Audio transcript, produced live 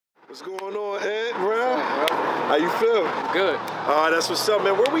What's going on, Ed, bro? How you feel? Good. That's what's up,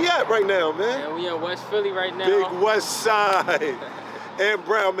 man. Where we at right now, man? Yeah, we in West Philly right now. Big West Side. Ant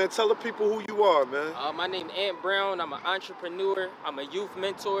Brown, man, tell the people who you are, man. My name is Ant Brown. I'm an entrepreneur. I'm a youth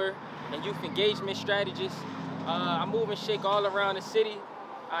mentor and youth engagement strategist. I move and shake all around the city.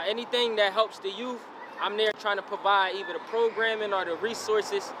 Anything that helps the youth, I'm there trying to provide either the programming or the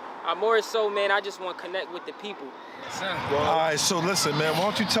resources. More so, man, I just want to connect with the people. All right, so listen, man, why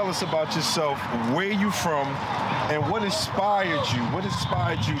don't you tell us about yourself, where you from, and what inspired you? What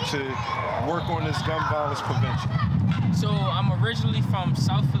inspired you to work on this gun violence prevention? So I'm originally from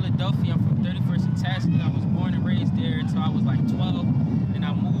South Philadelphia. I'm from 31st and Chastang. I was born and raised there until I was like 12. Then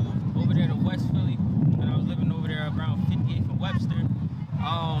I moved over there to West Philly, and I was living over there around 58th and Webster.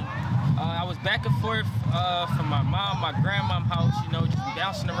 I was back and forth from my mom, my grandma's house, you know, just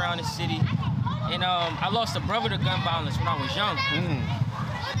bouncing around the city. And I lost a brother to gun violence when I was young.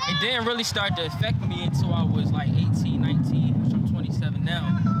 It didn't really start to affect me until I was like 18, 19, which I'm 27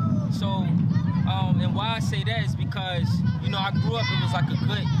 now. So, and why I say that is because, you know, I grew up, it was like a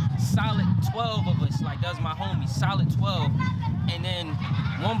good solid 12 of us, like that was my homies, solid 12. And then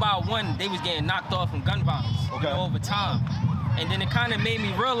one by one, they was getting knocked off from gun violence, you know, over time. And then it kind of made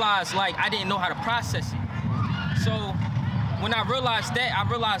me realize, like, I didn't know how to process it. So when I realized that, I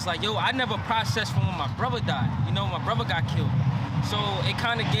realized, like, yo, I never processed from when my brother died. You know, my brother got killed. So it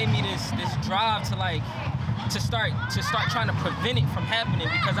kind of gave me this drive to, like, to start trying to prevent it from happening,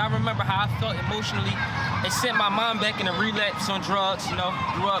 because I remember how I felt emotionally. It sent my mom back in a relapse on drugs, you know.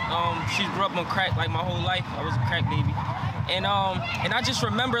 She grew up on crack like my whole life. I was a crack baby. And I just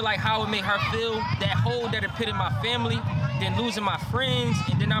remember, like, how it made her feel, that hole that it put in my family, then losing my friends,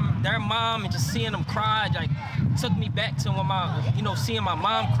 and then their mom, and just seeing them cry, like, took me back to when seeing my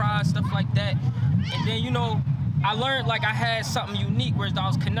mom cry, stuff like that. And then, you know, I learned, like, I had something unique, whereas I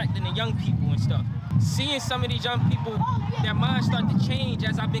was connecting to young people and stuff. Seeing some of these young people, their minds start to change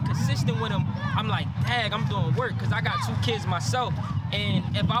as I've been consistent with them. I'm like, dang, I'm doing work, because I got 2 kids myself. And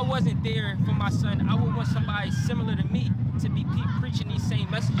if I wasn't there for my son, I would want somebody similar to me to be preaching these same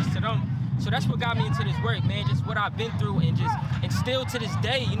messages to them. So that's what got me into this work, man, just what I've been through, and still to this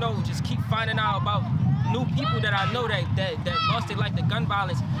day, you know, just keep finding out about new people that I know that lost their life to gun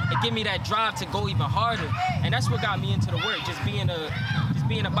violence, and give me that drive to go even harder. And that's what got me into the work, just being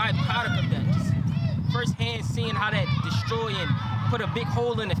a byproduct of that. Just firsthand seeing how that destroy and put a big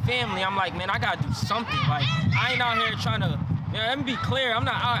hole in the family. I'm like, man, I gotta do something. Like, I ain't out here trying to, let me be clear,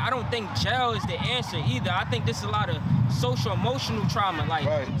 I don't think jail is the answer either. I think this is a lot of social emotional trauma. Like,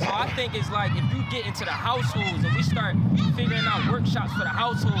 so I think it's like, if you get into the households and we start figuring out workshops for the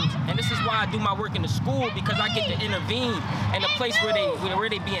households, and this is why I do my work in the school, because I get to intervene in a place where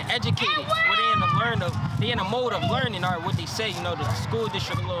they being educated, where they in a mode of learning, or what they say, you know, the school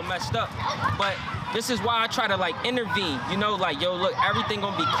district a little messed up. But this is why I try to, like, intervene, you know, like, yo, look, everything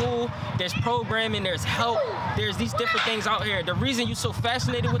gonna be cool. There's programming, there's help, there's these different things out here. The reason you so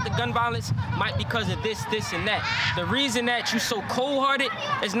fascinated with the gun violence might be because of this, and that. The reason that you so cold-hearted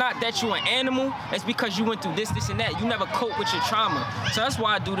is not that you an animal, it's because you went through this, and that. You never cope with your trauma. So that's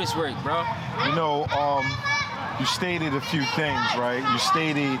why I do this work, bro. You know, you stated a few things, right? You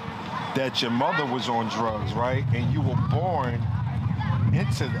stated that your mother was on drugs, right? And you were born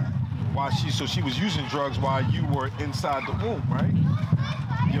into that. So she was using drugs while you were inside the womb, right?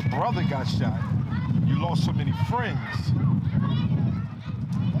 Your brother got shot. You lost so many friends.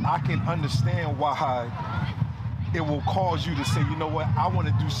 I can understand why it will cause you to say, you know what, I want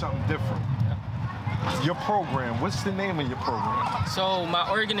to do something different. Your program, what's the name of your program? So my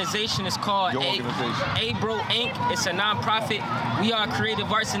organization is called A-Bro Inc. It's a nonprofit. We are a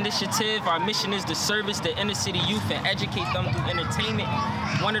creative arts initiative. Our mission is to service the inner city youth and educate them through entertainment.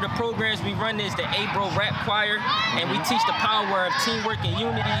 One of the programs we run is the A-Bro Rap Choir, and we teach the power of teamwork and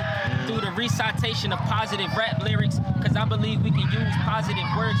unity through the recitation of positive rap lyrics, because I believe we can use positive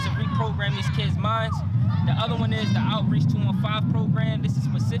words to reprogram these kids' minds. The other one is the Outreach 215 program. This is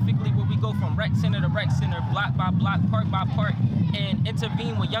specifically where we go from rec center to rec center, block by block, park by park, and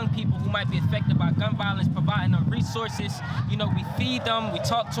intervene with young people who might be affected by gun violence, providing them resources. You know, we feed them, we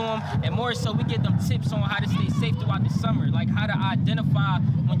talk to them, and more so we give them tips on how to stay safe throughout the summer, like how to identify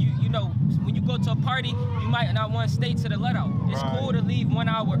when when you go to a party, you might not want to stay to the let out. It's cool to leave 1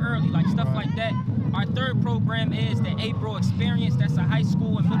 hour early, like stuff like that. Our third program is the A-Bro Experience. That's a high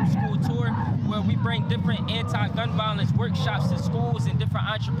school and middle school tour where we bring different anti-gun violence workshops to schools and different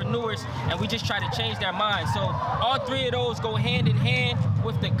entrepreneurs, and we just try to change their minds. So all 3 of those go hand in hand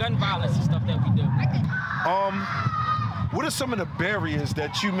with the gun violence and stuff that we do. What are some of the barriers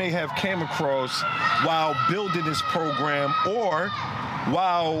that you may have came across while building this program, or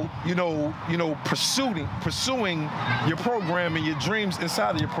while pursuing your program and your dreams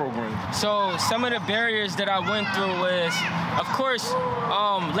inside of your program? So some of the barriers that I went through was, of course,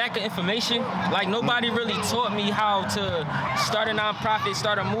 lack of information. Like nobody really taught me how to start a nonprofit,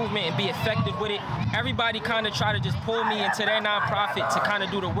 start a movement, and be effective with it. Everybody kind of tried to just pull me into their nonprofit to kind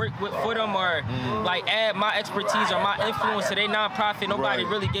of do the work for them, or like add my expertise or my influence to their nonprofit. Nobody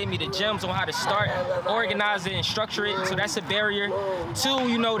really gave me the gems on how to start, organize it, and structure it. So that's a barrier. Two,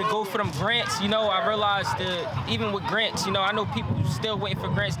 to go for them grants. I realized that even with grants, I know people still waiting for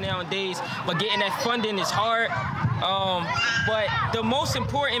grants nowadays, but getting that funding is hard. But the most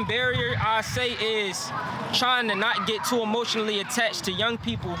important barrier I say is trying to not get too emotionally attached to young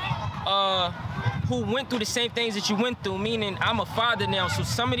people who went through the same things that you went through, meaning I'm a father now, so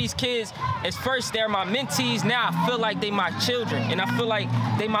some of these kids, at first they're my mentees, now I feel like they my children, and I feel like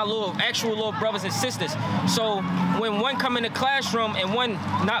they my actual little brothers and sisters. So when one come in the classroom and one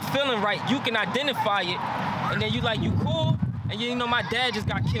not feeling right, you can identify it, and then you cool, and my dad just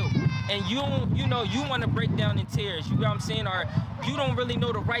got killed, and you want to break down in tears, you know what I'm saying, or you don't really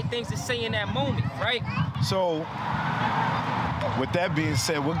know the right things to say in that moment, right? So with that being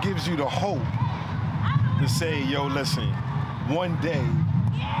said, what gives you the hope to say, yo, listen, one day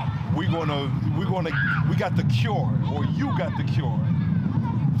we got the cure, or you got the cure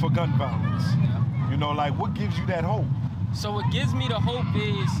for gun violence? What gives you that hope? So what gives me the hope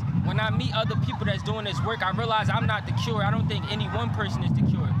is when I meet other people that's doing this work, I realize I'm not the cure. I don't think any one person is the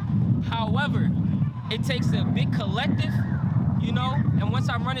cure. However, it takes a big collective, and once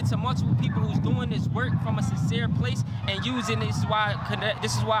I run into multiple people who's doing this work from a sincere place and using this is why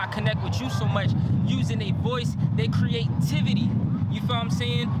I connect with you so much, using their voice, their creativity. You feel what I'm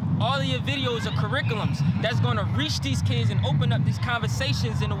saying? All of your videos are curriculums that's gonna reach these kids and open up these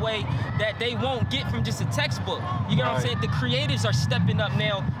conversations in a way that they won't get from just a textbook. You get what I'm saying? The creatives are stepping up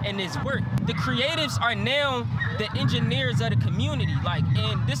now in this work. The creatives are now the engineers of the community.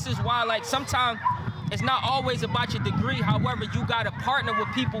 And this is why, sometimes it's not always about your degree. However, you gotta partner with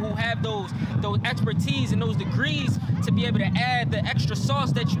people who have those expertise and those degrees to be able to add the extra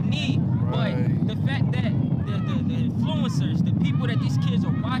sauce that you need. But the fact that the influencers, the people that these kids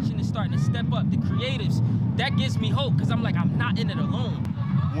are watching and starting to step up, the creatives, that gives me hope, because I'm not in it alone.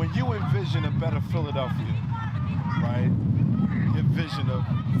 When you envision a better Philadelphia, right? Your vision of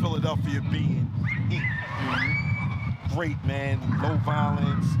Philadelphia being great, man, low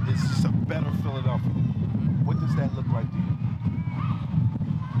violence, it's just a better Philadelphia. What does that look like to you?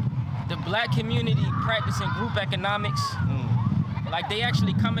 The black community practicing group economics, they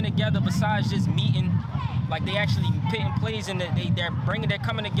actually coming together besides just meeting. They actually pitting plays, and they're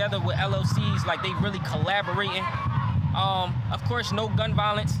coming together with LLCs, they really collaborating. Of course, no gun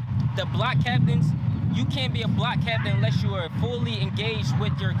violence. The block captains, you can't be a block captain unless you are fully engaged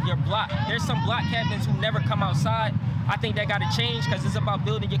with your block. There's some block captains who never come outside. I think that gotta change, because it's about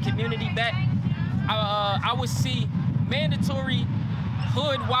building your community back. I would see mandatory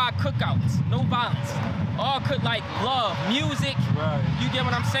hood-wide cookouts, no violence. All love, music, you get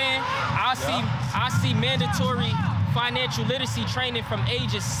what I'm saying? I see mandatory financial literacy training from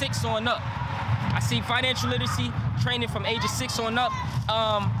ages 6 on up. I see financial literacy training from ages 6 on up.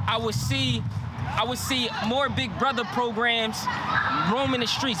 I would see more Big Brother programs roaming the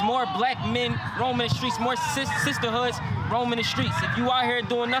streets, more black men roaming the streets, more sisterhoods roaming the streets. If you out here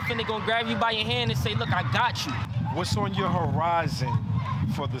doing nothing, they're gonna grab you by your hand and say, look, I got you. What's on your horizon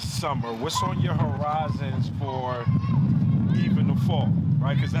for the summer? What's on your horizons for even the fall,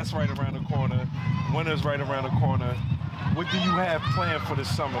 right? Because that's right around the corner. Winter's right around the corner. What do you have planned for the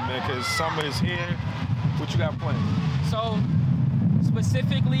summer, man? Because summer is here. What you got planned? So,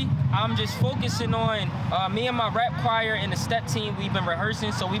 specifically, I'm just focusing on me and my rap choir and the step team. We've been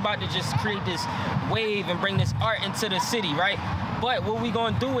rehearsing, so we about to just create this wave and bring this art into the city, right? But what we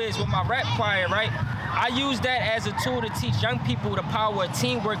gonna do is, with my rap choir, right, I use that as a tool to teach young people the power of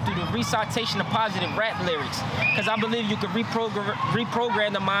teamwork through the recitation of positive rap lyrics. Because I believe you can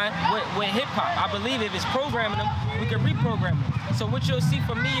reprogram the mind with hip-hop. I believe if it's programming them, we can reprogram them. So what you'll see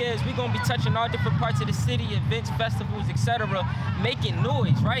from me is we're gonna be touching all different parts of the city, events, festivals, etc., making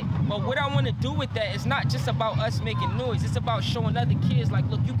noise, right? But what I wanna do with that is not just about us making noise, it's about showing other kids,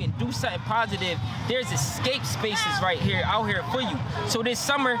 look, you can do something positive. There's escape spaces right here, out here for you. So this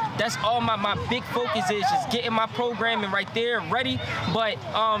summer, that's all my big focus is, just getting my programming right there ready. But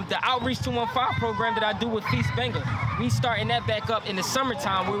the Outreach 215 program that I do with Feast Benga, we starting that back up in the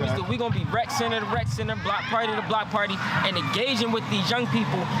summertime where we gonna be rec center to rec center, block party to block party, and engaging with these young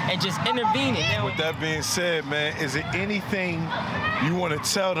people and just intervening. Now, with that being said, man, is there anything you want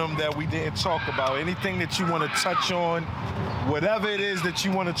to tell them that we didn't talk about? Anything that you want to touch on? Whatever it is that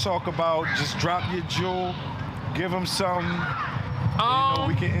you want to talk about, just drop your jewel, give them some.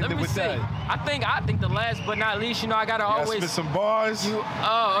 We can end it with that. I think the last but not least, I gotta always spit some bars. You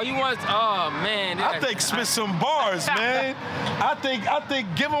want? Oh man. I think spit some bars, man. I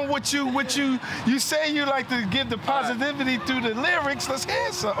think give them what you say you like to give the positivity through the lyrics. Let's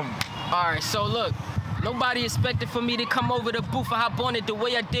hear something. All right, so look. Nobody expected for me to come over the booth and hop on it the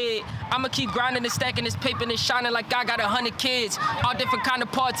way I did. I'ma keep grinding and stacking this paper and shining like I got 100 kids. All different kind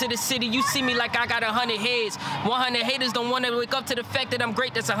of parts of the city. You see me like I got 100 heads. 100 haters don't want to wake up to the fact that I'm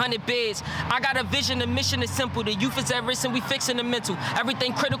great, that's 100 beds. I got a vision, the mission is simple. The youth is at risk and we fixing the mental.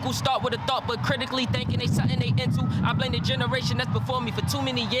 Everything critical start with a thought, but critically thinking they something they into. I blame the generation that's before me. For too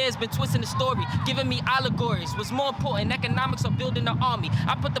many years, been twisting the story, giving me allegories. What's more important, economics or building the army.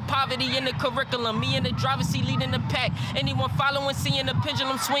 I put the poverty in the curriculum, me and the driver's seat leading the pack. Anyone following, seeing the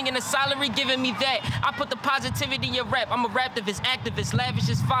pendulum swinging, the salary giving me that. I put the positivity in rap. I'm a raptivist, activist, lavish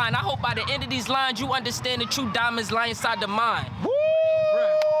is fine. I hope by the end of these lines you understand the true diamonds lie inside the mind. Woo!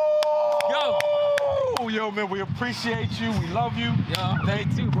 Yo, man, we appreciate you. We love you. Yo,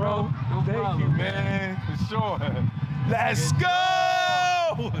 thank you, bro. No Thank problem, you, man. For sure. Let's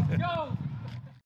go! Yo!